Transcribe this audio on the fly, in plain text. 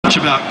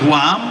much about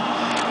Guam.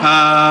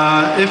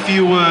 If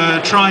you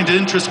were trying to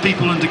interest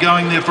people into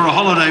going there for a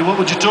holiday, what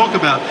would you talk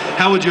about?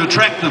 How would you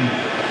attract them?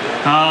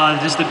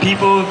 Just the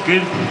people,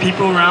 good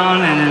people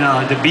around, and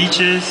then the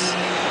beaches,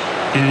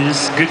 and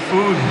just good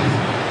food.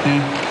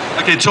 Yeah.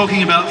 Okay,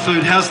 talking about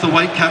food, how's the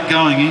weight cut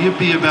going? You'd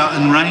be about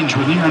in range,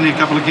 wouldn't you? Only a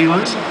couple of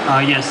kilos?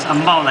 Yes,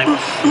 I'm about like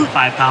 5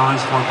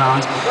 pounds, 4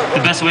 pounds.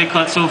 The best weight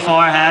cut so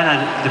far I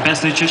had, the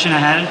best nutrition I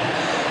had.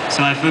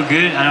 So I feel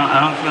good.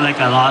 I don't feel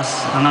like I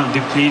lost. I'm not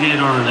depleted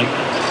or like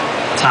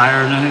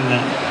tired or nothing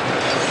like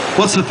that.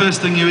 What's the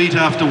first thing you eat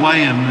after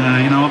weigh-in?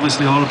 You know,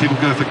 obviously a lot of people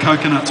go for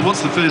coconuts.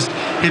 What's the first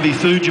heavy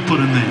food you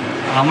put in there?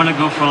 I'm gonna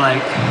go for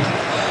like,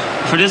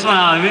 for this one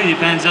it really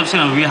depends. I'm just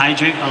gonna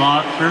rehydrate a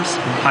lot first.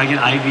 Probably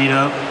get IV'd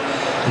up,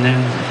 and then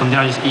from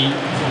there I just eat.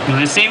 You know,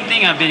 the same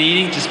thing I've been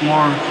eating, just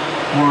more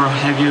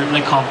heavier,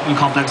 like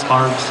complex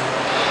carbs.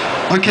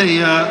 Okay,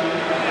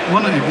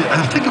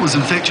 I think it was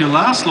in fact your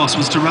last loss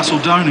was to Russell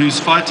Doan, who's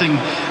fighting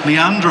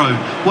Leandro.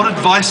 What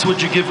advice would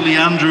you give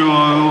Leandro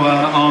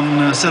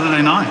on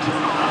Saturday night?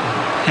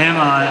 Him,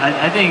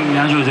 I think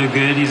Leandro will do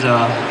good. He's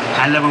a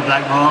high-level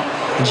black belt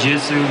in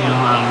jiu-jitsu. You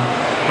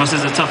know,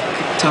 Russell's a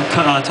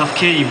tough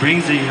kid. He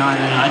brings it. You know,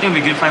 and I think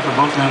it'll be a good fight for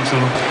both of them.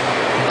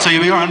 So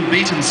you are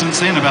unbeaten since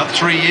then, about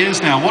 3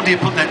 years now. What do you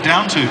put that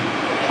down to?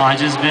 I've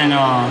just been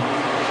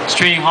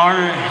training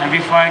harder. Every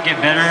fight, get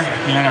better.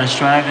 You know, I gotta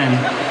strive and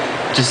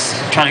just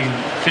try to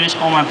finish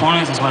all my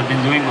opponents. That's what I've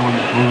been doing on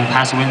my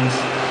past wins.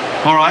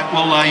 All right,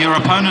 well, your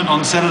opponent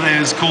on Saturday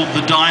is called the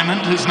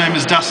Diamond. His name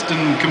is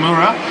Dustin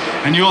Kimura,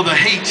 and you're the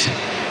Heat.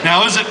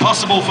 Now, is it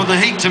possible for the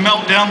Heat to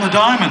melt down the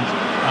Diamond?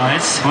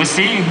 We'll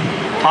see.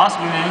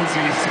 Possibly, man.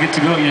 It's good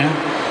to go, you know.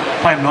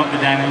 Probably melt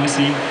the Diamond, we'll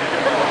see.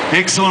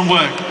 Excellent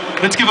work.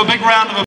 Let's give a big round of applause.